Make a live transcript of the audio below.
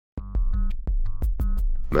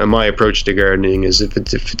my approach to gardening is if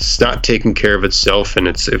it's not taking care of itself, and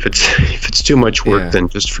if it's too much work, then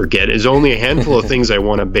just forget it. There's only a handful of things I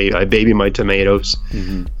want to baby. I baby my tomatoes,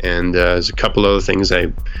 and there's a couple other things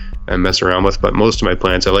I mess around with. But most of my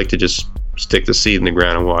plants, I like to just stick the seed in the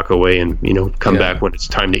ground and walk away, and come back when it's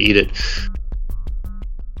time to eat it.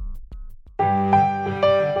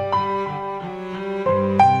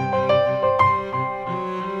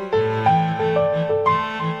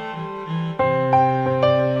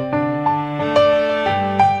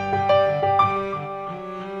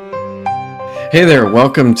 Hey there,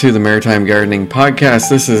 welcome to the Maritime Gardening Podcast.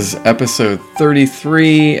 This is episode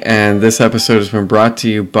 33, and this episode has been brought to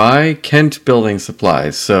you by Kent Building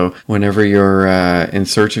Supplies. So whenever you're in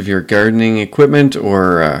search of your gardening equipment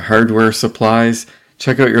or hardware supplies,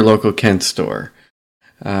 check out your local Kent store.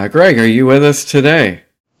 Greg, are you with us today?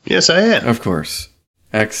 Yes, I am. Of course.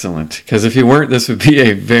 Excellent. Because if you weren't, this would be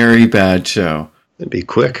a very bad show. It'd be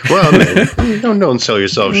quick. Well, man, don't sell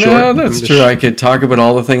yourself short. No, that's true. I could talk about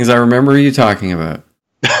all the things I remember you talking about.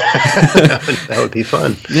 That would be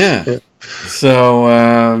fun. Yeah. So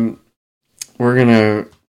we're going to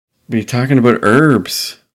be talking about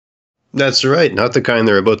herbs. That's right. Not the kind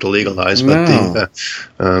they're about to legalize, but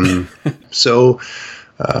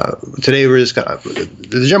today we're just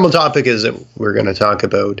the general topic is that we're going to talk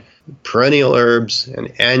about perennial herbs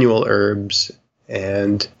and annual herbs,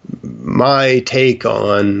 and my take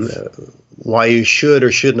on why you should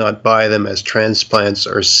or should not buy them as transplants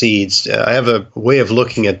or seeds. I have a way of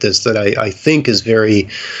looking at this that I think is very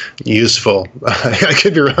useful. I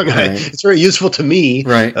could be wrong. Right. It's very useful to me.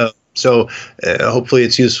 Right. So hopefully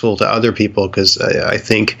it's useful to other people, because I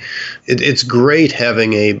think it's great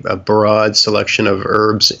having a broad selection of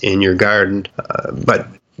herbs in your garden. But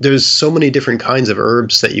there's so many different kinds of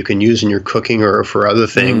herbs that you can use in your cooking or for other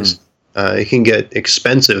things. It can get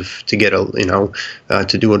expensive to get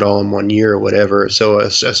to do it all in 1 year or whatever. So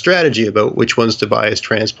a strategy about which ones to buy as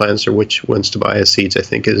transplants or which ones to buy as seeds, I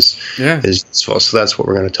think is useful. So that's what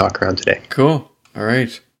we're going to talk around today. Cool. All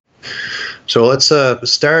right. So let's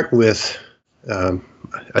start with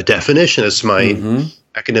a definition. It's my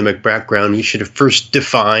academic background. You should first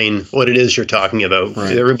define what it is you're talking about.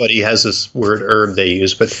 Right. Everybody has this word herb they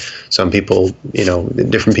use, but some people,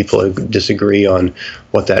 different people disagree on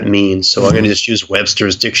what that means. So I'm going to just use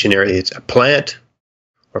Webster's dictionary. It's a plant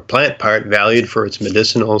or plant part valued for its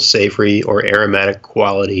medicinal, savory, or aromatic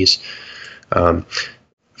qualities.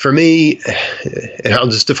 For me, and I'll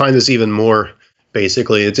just define this even more.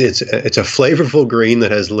 Basically, it's a flavorful green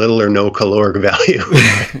that has little or no caloric value.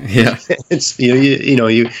 Yeah, it's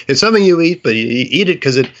it's something you eat, but you eat it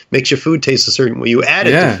because it makes your food taste a certain way. You add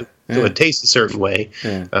it to food, so it tastes a certain way.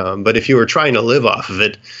 Yeah. But if you were trying to live off of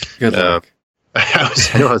it, good luck. I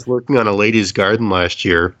was working on a lady's garden last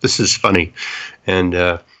year. This is funny,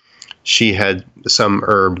 and she had some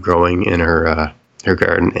herb growing in her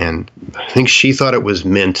garden, and I think she thought it was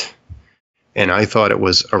mint. And I thought it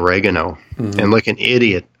was oregano. And like an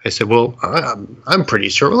idiot, I said, well, I'm pretty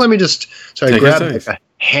sure. Well, let me just... So I grabbed a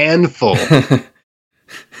handful. I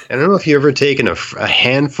don't know if you've ever taken a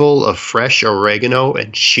handful of fresh oregano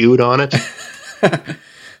and chewed on it.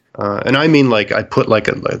 And I mean, like, I put like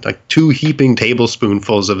 2 heaping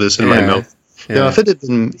tablespoonfuls of this in my mouth. Yeah. Now, if it had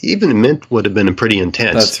been... Even mint would have been pretty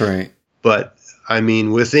intense. That's right. But, I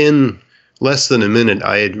mean, within less than a minute,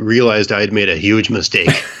 I had realized I had made a huge mistake.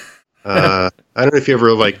 I don't know if you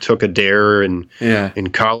ever took a dare in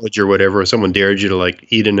college or whatever, or someone dared you to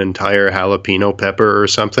eat an entire jalapeno pepper or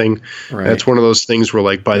something. Right. That's one of those things where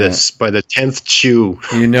by the 10th chew,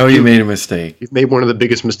 you made a mistake. You've made one of the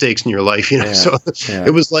biggest mistakes in your life. So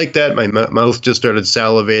it was like that. My mouth just started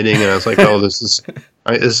salivating, and I was like, "Oh,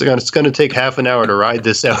 it's going to take half an hour to ride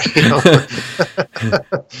this out."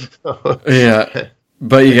 Yeah,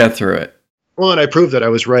 but you got through it. Well, and I proved that I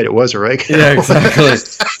was right. It was oregano. Yeah, exactly.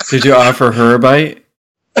 Did you offer her a bite?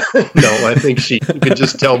 No, I think you could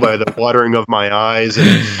just tell by the watering of my eyes.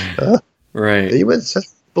 And, right. You would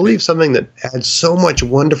believe something that adds so much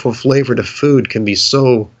wonderful flavor to food can be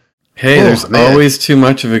so... Hey, there's always too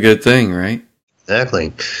much of a good thing, right?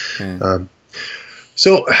 Exactly. Yeah.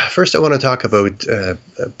 So first I want to talk about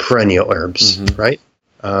perennial herbs, right?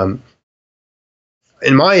 In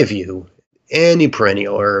my view, any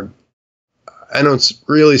perennial herb, I don't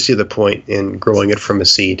really see the point in growing it from a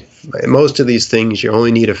seed. Most of these things, you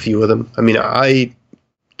only need a few of them. I mean, I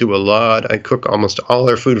do a lot. I cook almost all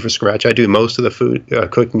our food from scratch. I do most of the food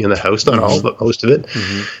cooking in the house, not all, but most of it.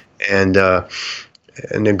 And a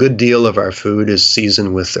good deal of our food is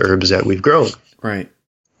seasoned with herbs that we've grown. Right.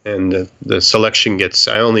 And the selection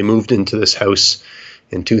I only moved into this house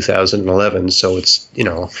in 2011. So it's,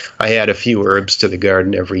 I add a few herbs to the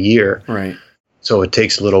garden every year. Right. So it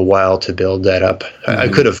takes a little while to build that up. I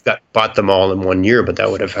could have bought them all in 1 year, but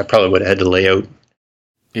I probably would have had to lay out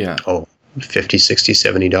 $50,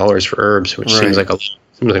 $60, $70 for herbs, which seems like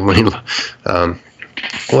money.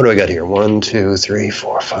 What do I got here? 1, 2, 3,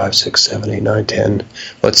 4, 5, 6, 7, 8, 9, 10.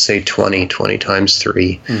 Let's say 20 times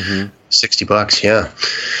 3. $60,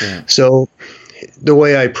 yeah. So the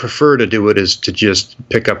way I prefer to do it is to just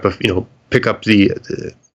pick up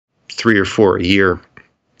the 3 or 4 a year,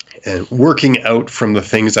 and working out from the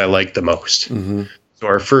things I like the most. So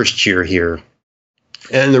our first year here,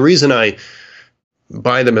 and the reason I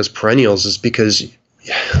buy them as perennials is because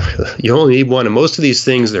you only need one, and most of these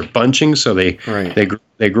things, they're bunching, so they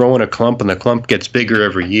grow in a clump, and the clump gets bigger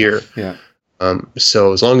every year. Yeah.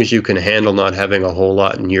 So as long as you can handle not having a whole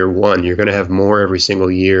lot in year one, you're going to have more every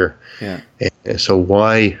single year. Yeah. And so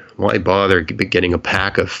why bother getting a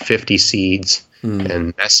pack of 50 seeds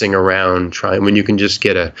and messing around trying when you can just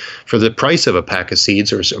get for the price of a pack of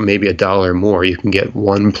seeds, or maybe $1 more, you can get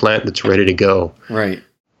one plant that's ready to go. Right.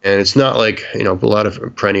 And it's not like, a lot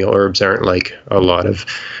of perennial herbs aren't like a lot of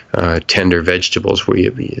tender vegetables where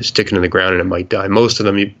you stick it in the ground and it might die. Most of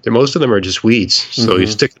them are just weeds. So you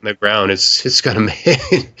stick it in the ground, it's going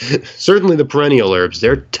to certainly the perennial herbs,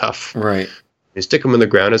 they're tough. Right. You stick them in the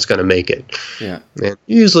ground, it's going to make it. Yeah. And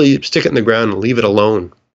usually stick it in the ground and leave it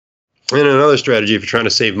alone. And another strategy, if you're trying to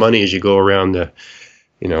save money, is you go around the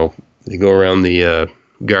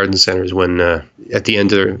garden centers when at the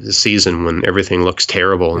end of the season when everything looks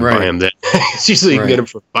terrible and buy them then. It's usually you can get them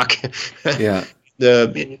for $1. Yeah.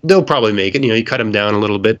 They'll probably make it. You cut them down a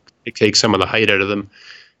little bit, take some of the height out of them,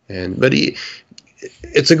 but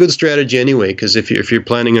it's a good strategy anyway, because if you're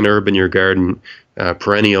planting an herb in your garden,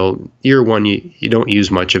 perennial, year one you don't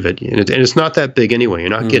use much of it, and it's not that big anyway.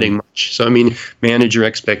 You're not getting much. So manage your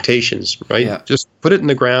expectations, right? Yeah. Just put it in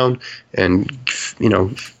the ground and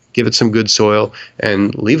give it some good soil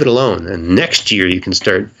and leave it alone. And next year you can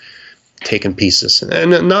start taking pieces.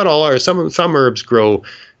 And not all are. Some herbs grow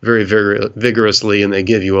very, very vigorously and they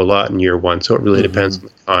give you a lot in year one. So it really depends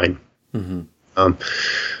on the kind.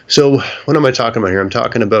 So what am I talking about here? I'm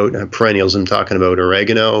talking about perennials. I'm talking about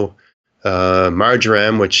oregano,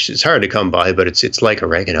 marjoram, which is hard to come by, but it's like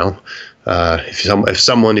oregano. If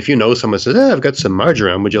you know someone says, I've got some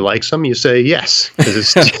marjoram, would you like some? You say yes,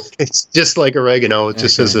 because it's just like oregano. It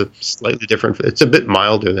just has a slightly different. It's a bit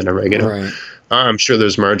milder than oregano. Right. I'm sure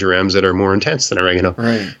there's marjorams that are more intense than oregano.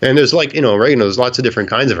 Right. And there's oregano. There's lots of different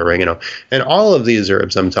kinds of oregano, and all of these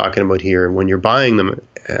herbs I'm talking about here, when you're buying them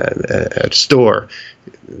at a store,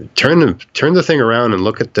 turn the thing around and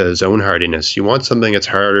look at the zone hardiness. You want something that's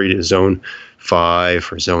harder to zone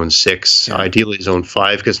 5 or zone 6, ideally zone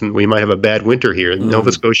 5, because we might have a bad winter here.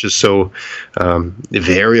 Nova Scotia is so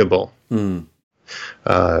variable. You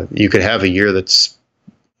could have a year that's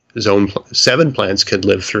zone 7 plants could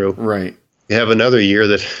live through. Right. You have another year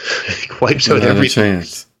that wipes out everything.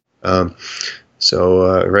 So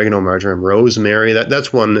oregano, marjoram, rosemary.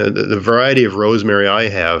 That's one. The variety of rosemary I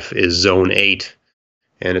have is zone 8,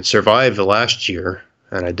 and it survived the last year.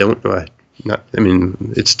 And I don't.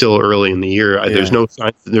 It's still early in the year. There's no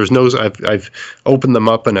sign. I've opened them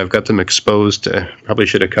up and I've got them exposed. Probably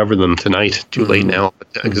should have covered them tonight. Too late now,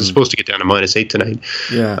 because it's supposed to get down to -8 tonight.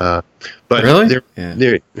 Yeah. But really?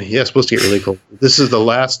 They're supposed to get really cold. This is the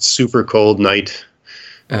last super cold night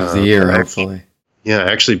of the year, hopefully. I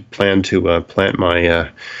actually plan to plant my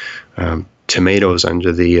tomatoes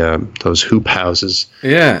under those hoop houses.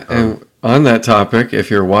 Yeah, and on that topic, if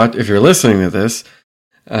you're listening to this,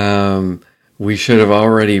 we should have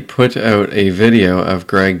already put out a video of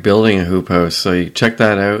Greg building a hoop house. So you check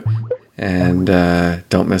that out, and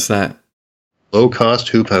don't miss that. Low cost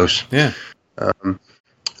hoop house. Yeah.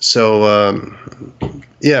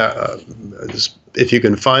 If you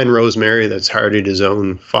can find rosemary that's hardy to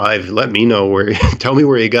zone 5, let me know tell me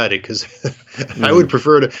where you got it, because I would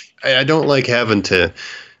prefer to. I don't like having to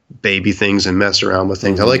baby things and mess around with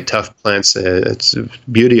things. I like tough plants. It's the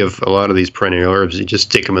beauty of a lot of these perennial herbs. You just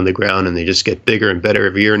stick them in the ground and they just get bigger and better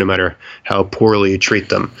every year, no matter how poorly you treat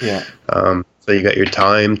them. Yeah. So you got your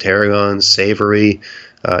thyme, tarragon, savory.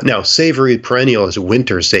 Now, savory perennial is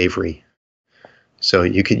winter savory. So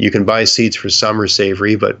you can buy seeds for summer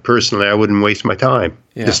savory, but personally, I wouldn't waste my time.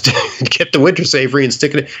 Yeah. Just get the winter savory and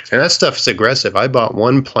stick it in. And that stuff is aggressive. I bought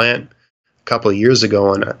one plant a couple of years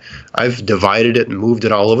ago, and I've divided it and moved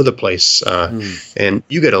it all over the place. And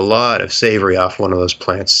you get a lot of savory off one of those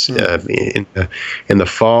plants. In the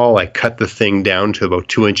fall, I cut the thing down to about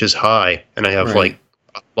 2 inches high, and I have like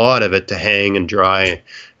lot of it to hang and dry.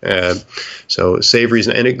 So savory,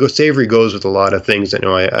 savory goes with a lot of things.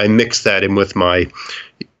 I mix that in with my,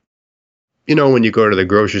 when you go to the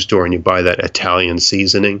grocery store and you buy that Italian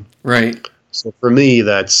seasoning. Right. So for me,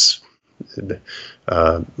 that's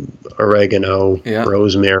oregano,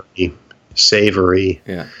 rosemary, savory,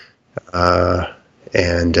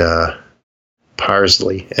 and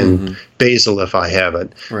parsley and basil if I have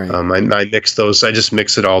it. Right. I mix those. I just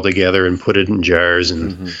mix it all together and put it in jars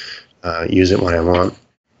and use it when I want.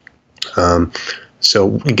 So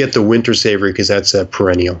we get the winter savory because that's a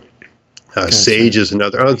perennial. Sage is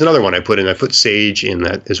another. It's another one I put in. I put sage in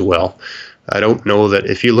that as well. I don't know that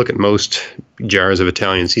if you look at most jars of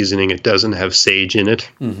Italian seasoning, it doesn't have sage in it.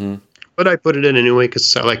 Mm-hmm. But I put it in anyway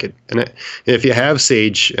because I like it. And if you have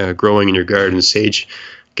sage growing in your garden, sage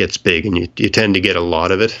gets big, and you tend to get a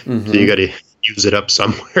lot of it. Mm-hmm. So you got to use it up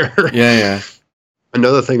somewhere. Yeah.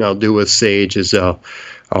 Another thing I'll do with sage is I'll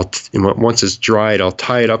once it's dried, I'll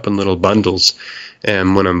tie it up in little bundles,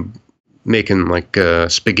 and when I'm making like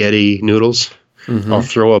spaghetti noodles, I'll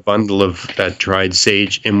throw a bundle of that dried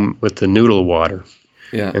sage in with the noodle water.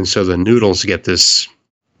 Yeah, and so the noodles get this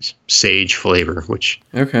sage flavor, which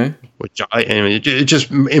it just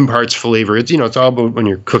imparts flavor. It's all about when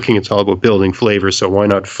you're cooking. It's all about building flavor. So why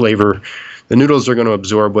not flavor? The noodles are going to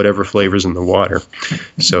absorb whatever flavors in the water.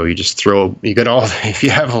 So you just if you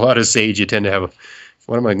have a lot of sage, you tend to have,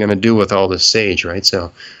 what am I going to do with all this sage, right?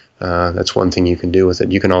 So that's one thing you can do with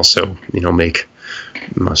it. You can also, make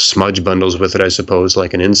smudge bundles with it, I suppose,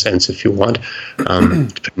 like an incense if you want,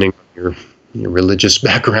 depending on your religious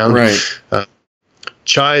background. Right.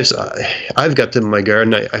 Chives, I've got them in my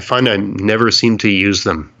garden. I find I never seem to use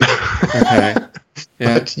them. Okay.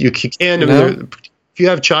 Yeah. But you can. No? If you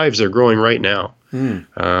have chives, they're growing right now.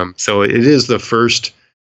 So it is the first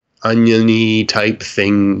oniony type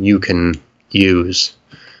thing you can use.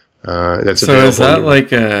 That's so is that like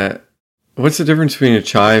what's the difference between a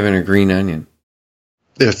chive and a green onion?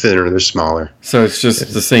 They're thinner. They're smaller. So it's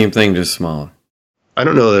just the same thing, just smaller. I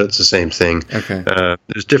don't know that it's the same thing. Okay.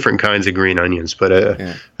 There's different kinds of green onions, but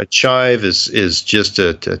a chive is just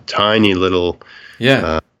a tiny little,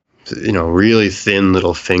 really thin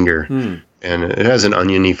little finger, and it has an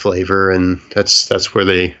oniony flavor, and that's where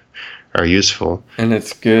they are useful. And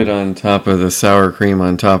it's good on top of the sour cream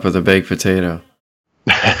on top of the baked potato.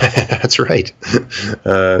 That's right.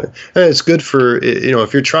 It's good for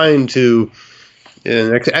if you're trying to.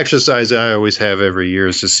 An exercise I always have every year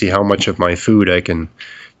is to see how much of my food I can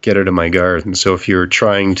get out of my garden. So if you're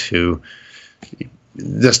trying to,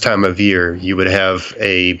 this time of year, you would have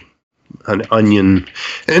an onion.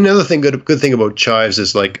 And another thing, good thing about chives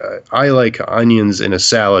is I like onions in a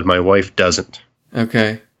salad. My wife doesn't.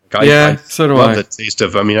 Okay. So do I. Love the taste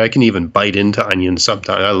of. I can even bite into onions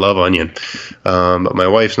sometimes. I love onion, but my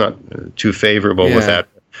wife's not too favorable with that.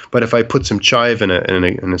 But if I put some chive in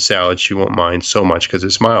a salad, she won't mind so much because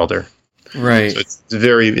it's milder. Right. So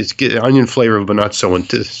it's onion flavor, but not so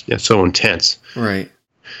intense. Right.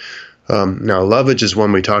 Now, lovage is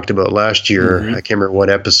one we talked about last year. I can't remember what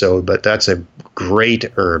episode, but that's a great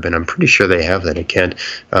herb, and I'm pretty sure they have that at Kent.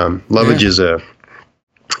 Lovage is a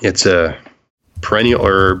perennial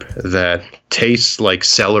herb that tastes like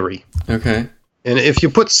celery. Okay. And if you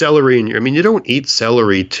put celery in you don't eat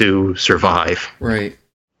celery to survive. Right.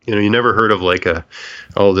 You never heard of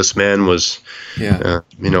this man was,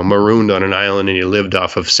 marooned on an island and he lived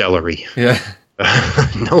off of celery. Yeah.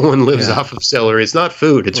 No one lives off of celery. It's not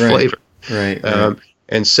food. It's flavor. Right.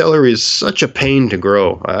 And celery is such a pain to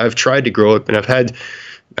grow. I've tried to grow it, and I've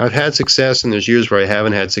had success, and there's years where I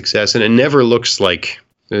haven't had success, and it never looks like,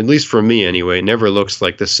 at least for me anyway, it never looks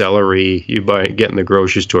like the celery you get in the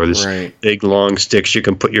grocery store. This big long sticks you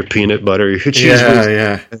can put your peanut butter, your cheese.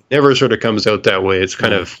 It never sort of comes out that way. It's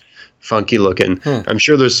kind of funky looking. I'm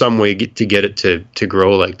sure there's some way to get it to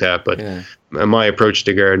grow like that, but my approach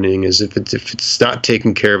to gardening is if it's not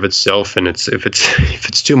taking care of itself, and if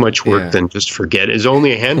it's too much work, then just forget it. There's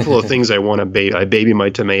only a handful of things I want to baby. I baby my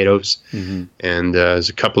tomatoes, and there's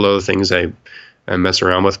a couple other things I mess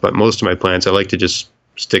around with, but most of my plants I like to just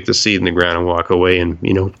stick the seed in the ground and walk away and,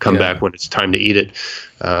 come back when it's time to eat it.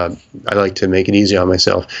 I like to make it easy on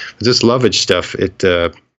myself. But this lovage stuff, it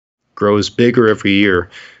grows bigger every year.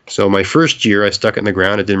 So my first year, I stuck it in the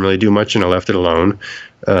ground. It didn't really do much, and I left it alone.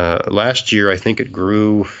 Last year, I think it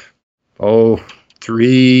grew,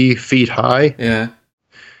 3 feet high. Yeah.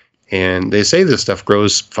 And they say this stuff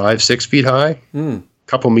grows 5-6 feet high,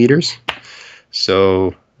 couple meters.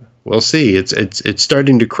 So we'll see. It's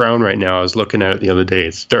starting to crown right now. I was looking at it the other day.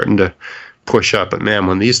 It's starting to push up. But man,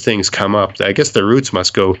 when these things come up, I guess the roots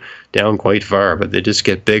must go down quite far, but they just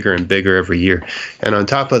get bigger and bigger every year. And on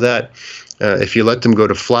top of that, if you let them go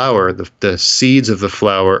to flower, the seeds of the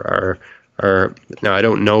flower are now I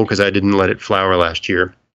don't know because I didn't let it flower last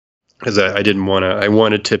year. Because I didn't want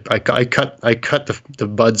to. I cut the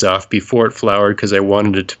buds off before it flowered because I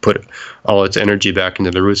wanted it to put all its energy back into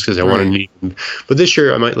the roots because I wanted to. But this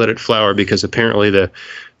year I might let it flower because apparently the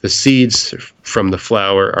seeds from the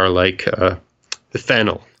flower are like the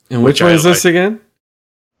fennel. And which one is this again?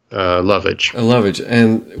 Lovage. Lovage,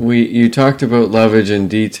 and you talked about lovage in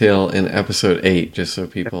detail in episode 8, just so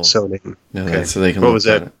people know that, so they can. What was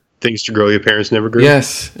that? Things to grow your parents never grew.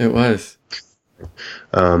 Yes, it was.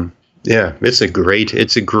 Yeah, it's a great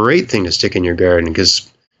thing to stick in your garden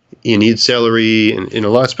because you need celery and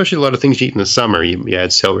especially a lot of things you eat in the summer. You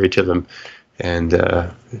add celery to them, and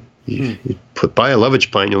you buy a lovage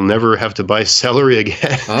plant. You'll never have to buy celery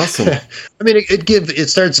again. Awesome. I mean, it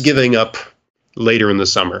starts giving up later in the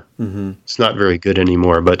summer. Mm-hmm. It's not very good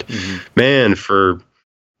anymore. But man, for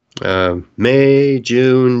May,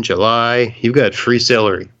 June, July, you've got free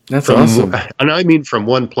celery. That's awesome. And I mean from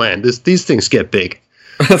one plant. These things get big.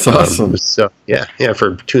 That's awesome. So yeah,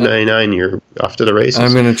 for $2.99, you're off to the races.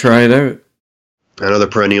 I'm going to try it out. Another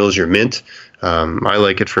perennial is your mint. I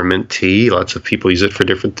like it for mint tea. Lots of people use it for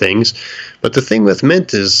different things. But the thing with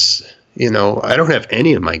mint is, I don't have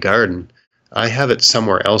any in my garden. I have it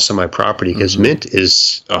somewhere else on my property because mint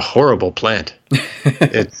is a horrible plant.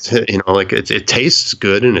 It's it tastes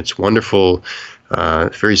good and it's wonderful.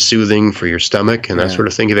 Very soothing for your stomach and that sort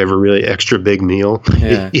of thing. If you have a really extra big meal,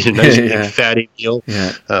 eat a nice big fatty meal,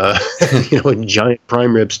 a giant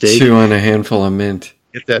prime rib steak. Chew on a handful of mint.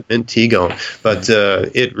 Get that mint tea going. But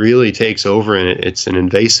it really takes over and it's an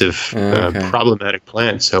invasive, problematic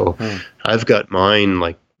plant. So I've got mine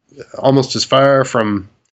like almost as far from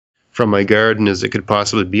my garden as it could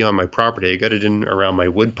possibly be on my property. I got it in around my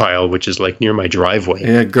wood pile, which is like near my driveway.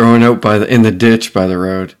 Yeah, growing out in the ditch by the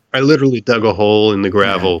road. I literally dug a hole in the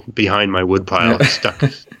gravel behind my wood pile, stuck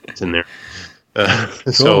it in there.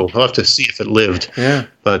 Cool. So I'll have to see if it lived. Yeah.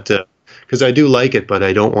 But because I do like it, but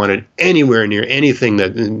I don't want it anywhere near anything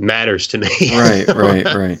that matters to me. Right.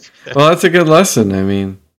 Well, that's a good lesson. I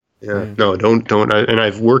mean. Yeah. No, don't. And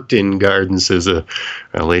I've worked in gardens as a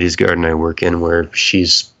ladies' garden I work in where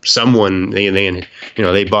she's someone,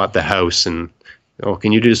 they bought the house and,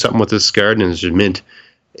 can you do something with this garden? And there's mint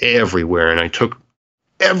everywhere. And I took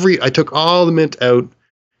all the mint out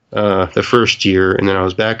the first year, and then I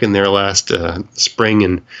was back in there last spring,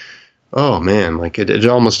 and oh man, like it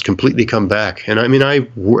almost completely come back. And I mean,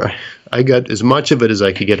 I got as much of it as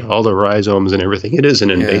I could get, all the rhizomes and everything. It is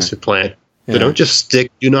an invasive plant. So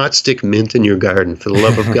do not stick mint in your garden, for the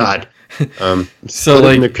love of God. So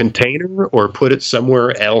put it in a container or put it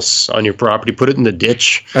somewhere else on your property. Put it in the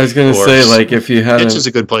ditch. I was going to say, like, if you had ditch is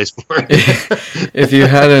a good place for it. If you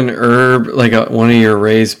had an herb, like one of your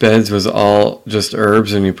raised beds was all just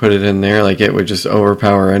herbs, and you put it in there, like it would just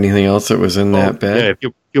overpower anything else that was in that bed. Yeah,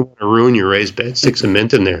 if you want to ruin your raised bed, stick some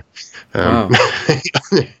mint in there. Wow.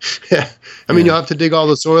 I mean, you'll have to dig all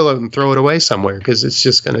the soil out and throw it away somewhere because it's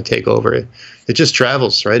just going to take over. It just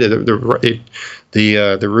travels, right?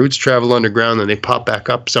 The roots travel underground and they pop back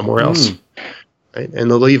up somewhere else, right?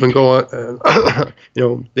 And they'll even go,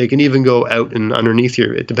 they can even go out and underneath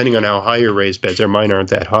depending on how high your raised beds are. Mine aren't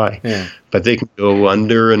that high, but they can go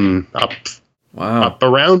under and up, up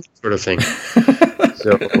around, sort of thing.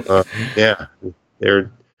 So,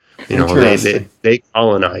 they're. They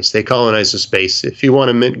colonize. They colonize the space. If you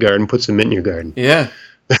want a mint garden, put some mint in your garden. Yeah.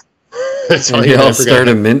 That's all Maybe I'll start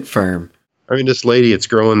a mint farm. I mean, this lady, it's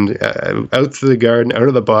growing out through the garden, out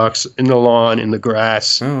of the box, in the lawn, in the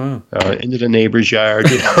grass, into the neighbor's yard.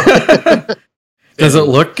 Does it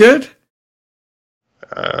look good?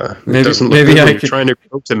 Maybe I could trying to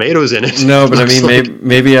grow tomatoes in it. No, but I mean,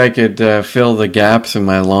 maybe I could fill the gaps in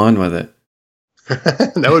my lawn with it.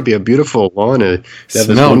 That would be a beautiful lawn. To have this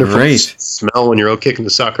wonderful smell when you're out kicking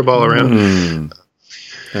the soccer ball around.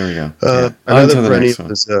 There we go. Another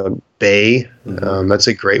perennial is bay. That's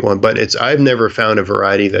a great one, but I've never found a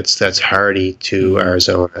variety that's hardy to our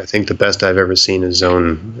zone. I think the best I've ever seen is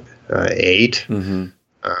zone 8.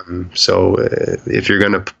 So if you're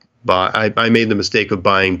going to buy, I made the mistake of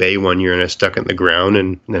buying bay one year and I stuck it in the ground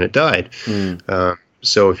and then it died.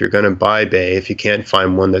 So if you're going to buy bay, if you can't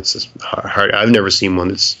find one that's hard, I've never seen one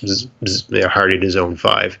that's hardy to zone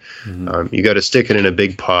 5. You got to stick it in a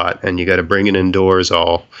big pot and you got to bring it indoors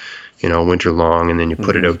all, winter long, and then you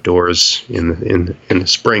put it outdoors in the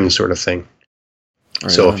spring, sort of thing.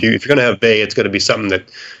 Right. So if you're going to have bay, it's going to be something that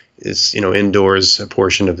is indoors a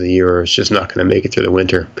portion of the year, or it's just not going to make it through the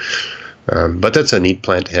winter. But that's a neat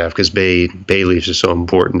plant to have because bay leaves are so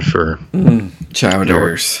important for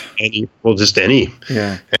chowders. Just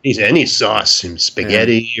any sauce,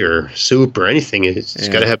 spaghetti or soup or anything. It's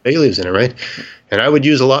got to have bay leaves in it, right? And I would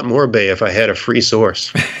use a lot more bay if I had a free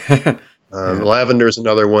source. Lavender is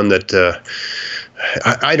another one that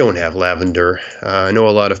I don't have lavender. I know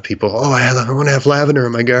a lot of people. I want to have lavender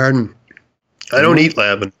in my garden. I don't eat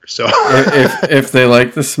lavender, so if they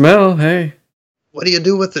like the smell, hey, what do you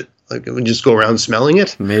do with it? Like, we just go around smelling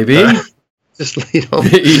it? Maybe. Just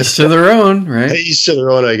each to their own, right? Each to their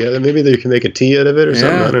own, I guess. Maybe they can make a tea out of it or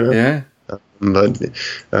something. I don't know. Yeah. But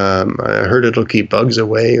I heard it'll keep bugs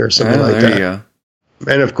away or something like that. There you go.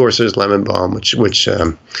 And of course, there's lemon balm, which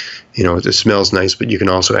it smells nice, but you can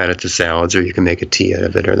also add it to salads, or you can make a tea out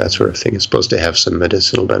of it, or that sort of thing. It's supposed to have some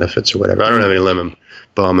medicinal benefits or whatever. I don't have any lemon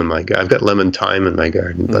balm in my garden. I've got lemon thyme in my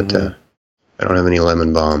garden, but I don't have any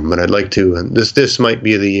lemon balm. But I'd like to. And this might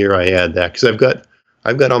be the year I add that, because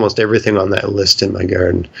I've got almost everything on that list in my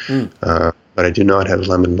garden, but I do not have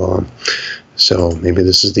lemon balm. So maybe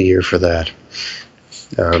this is the year for that.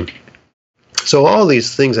 So all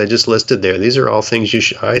these things I just listed there, these are all things you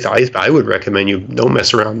should. I would recommend you don't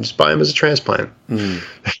mess around. Just buy them as a transplant,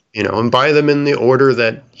 and buy them in the order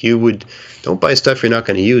that you would. Don't buy stuff you're not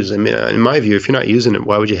going to use. I mean, in my view, if you're not using it,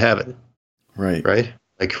 why would you have it? Right.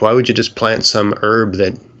 Like, why would you just plant some herb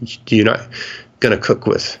that you're not going to cook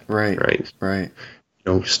with? Right.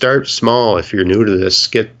 Start small. If you're new to this,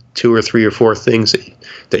 get 2 or 3 or 4 things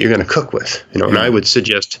that you're going to cook with. And I would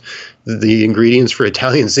suggest the ingredients for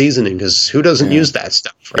Italian seasoning, because who doesn't use that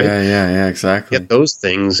stuff, right? Yeah, exactly. Get those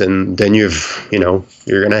things, and then you're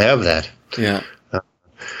going to have that. Yeah.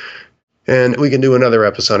 And we can do another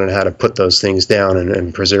episode on how to put those things down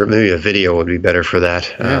and preserve. Maybe a video would be better for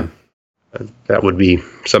that. Yeah. That would be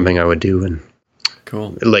something I would do in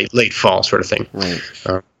late fall sort of thing. Right.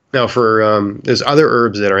 Now, there's other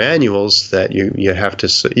herbs that are annuals that you have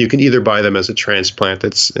to. You can either buy them as a transplant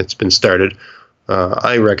it's been started.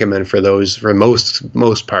 I recommend for those, for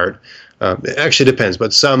most part. It actually depends,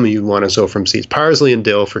 but some you want to sow from seeds. Parsley and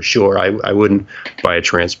dill for sure. I wouldn't buy a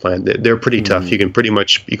transplant. They're pretty tough. You can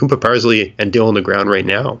put parsley and dill in the ground right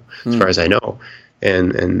now, as far as I know,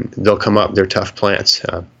 and they'll come up. They're tough plants.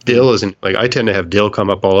 Dill isn't like, I tend to have dill come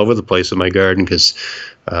up all over the place in my garden because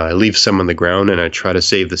I leave some on the ground and I try to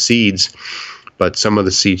save the seeds, but some of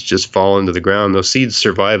the seeds just fall into the ground. Those seeds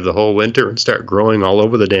survive the whole winter and start growing all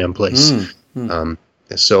over the damn place. And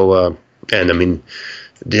I mean,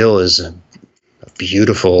 dill is a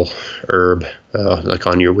beautiful herb, like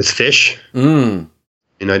with fish. And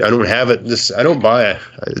I don't have it. I don't buy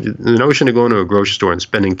the notion of going to a grocery store and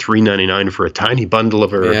spending $3.99 for a tiny bundle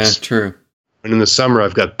of herbs. Yeah, true. And in the summer,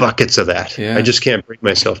 I've got buckets of that. Yeah. I just can't bring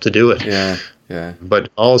myself to do it. Yeah.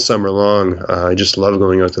 But all summer long, I just love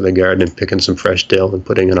going out to the garden and picking some fresh dill and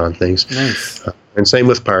putting it on things. Nice. And same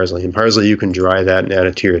with parsley. And parsley, you can dry that and add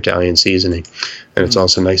it to your Italian seasoning. And it's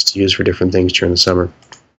also nice to use for different things during the summer.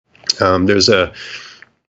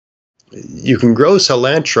 You can grow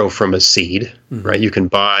cilantro from a seed, right? You can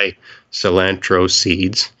buy cilantro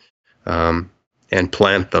seeds and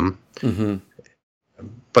plant them.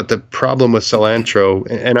 But the problem with cilantro,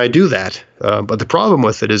 and I do that, but the problem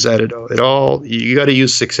with it is that you got to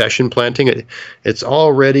use succession planting. It's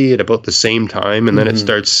all ready at about the same time, and then it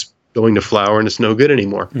starts going to flower, and it's no good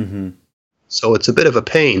anymore. So it's a bit of a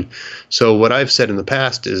pain. So what I've said in the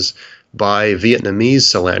past is buy Vietnamese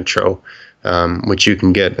cilantro, which you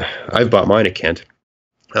can get. I've bought mine at Kent.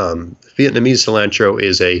 Vietnamese cilantro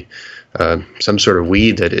is some sort of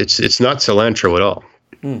weed that it's not cilantro at all.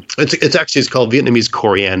 It's called Vietnamese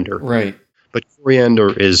coriander. Right. But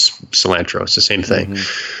coriander is cilantro. It's the same thing.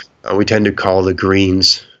 We tend to call the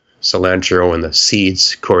greens cilantro and the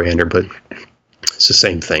seeds coriander, but it's the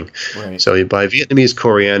same thing. Right. So you buy Vietnamese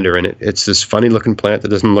coriander, and it's this funny looking plant that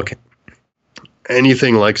doesn't look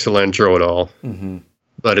anything like cilantro at all,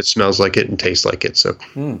 but it smells like it and tastes like it. So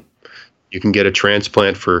you can get a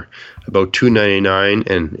transplant for about $2.99,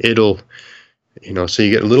 and it'll, so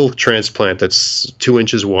you get a little transplant that's 2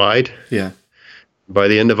 inches wide. Yeah. By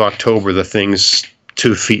the end of October, the thing's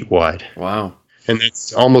 2 feet wide. Wow. And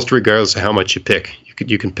that's almost regardless of how much you pick.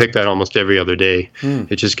 You can pick that almost every other day.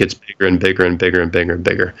 It just gets bigger and bigger and bigger and bigger and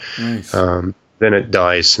bigger. Nice. Then it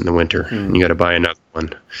dies in the winter, and you got to buy another one.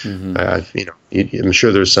 I'm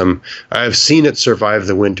sure there's some. I've seen it survive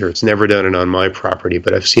the winter. It's never done it on my property,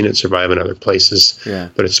 but I've seen it survive in other places. Yeah.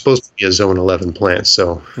 But it's supposed to be a Zone 11 plant,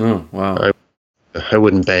 so I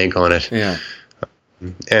wouldn't bank on it. Yeah.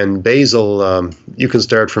 And basil, you can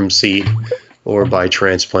start from seed. or buy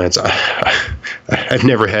transplants. I've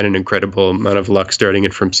never had an incredible amount of luck starting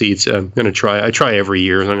it from seeds. I'm going to try. I try every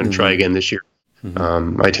year, so I'm going to try again this year.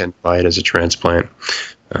 I tend to buy it as a transplant.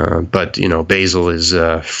 But, basil is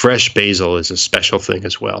fresh basil is a special thing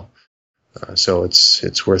as well. So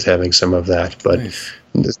it's worth having some of that. But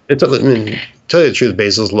tell you the truth,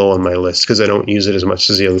 basil's low on my list because I don't use it as much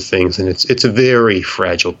as the other things, and it's a very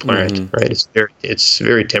fragile plant, right? It's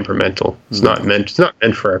very temperamental. It's not meant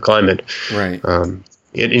for our climate, right?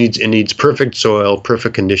 It needs perfect soil,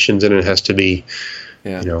 perfect conditions, and it has to be,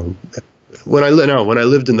 When I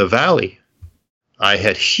lived in the valley, I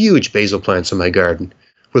had huge basil plants in my garden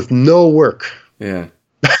with no work. Yeah,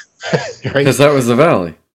 right? Because that was the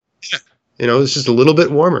valley. It's just a little bit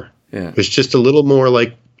warmer. Yeah. It's just a little more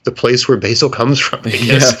like the place where basil comes from, I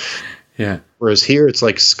guess. Yeah. Whereas here, it's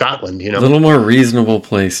like Scotland, A little more reasonable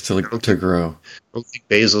place to grow. I don't think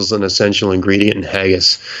basil's an essential ingredient in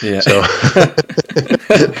haggis. Yeah. So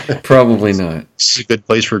probably not. It's a good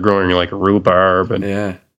place for growing like rhubarb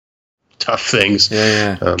and tough things.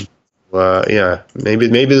 Yeah.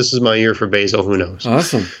 Maybe this is my year for basil. Who knows?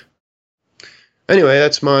 Awesome. Anyway,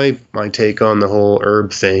 that's my take on the whole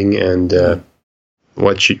herb thing and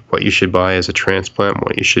what you should buy as a transplant,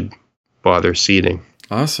 what you should bother seeding.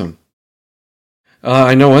 Awesome.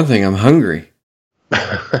 I know one thing. I'm hungry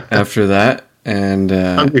after that, and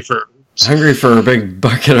hungry for a big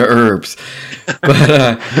bucket of herbs.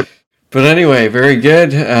 But anyway, very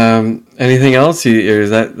good. Anything else? Is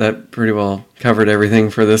that pretty well covered everything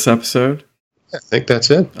for this episode? I think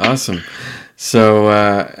that's it. Awesome. So,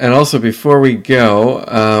 and also before we go,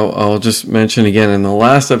 I'll just mention again, in the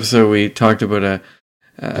last episode, we talked about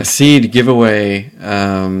a seed giveaway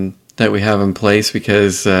that we have in place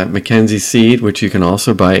because Mackenzie Seed, which you can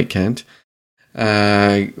also buy at Kent,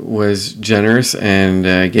 was generous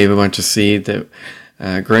and gave a bunch of seed that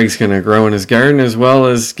Greg's going to grow in his garden as well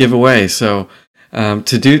as give away. So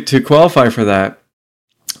to qualify for that,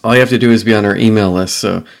 all you have to do is be on our email list.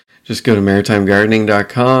 So just go to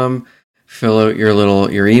maritimegardening.com, fill out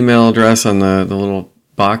your email address on the little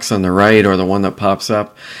box on the right or the one that pops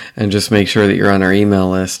up, and just make sure that you're on our email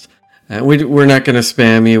list. We're not going to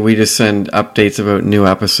spam you. We just send updates about new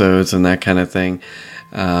episodes and that kind of thing.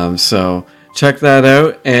 So check that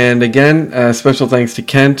out. And again, special thanks to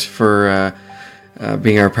Kent for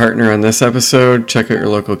being our partner on this episode. Check out your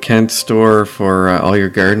local Kent store for all your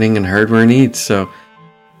gardening and hardware needs. So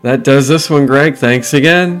that does this one, Greg. Thanks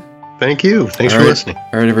again. Thanks for listening.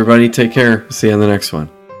 All right, everybody, take care. See you on the next one.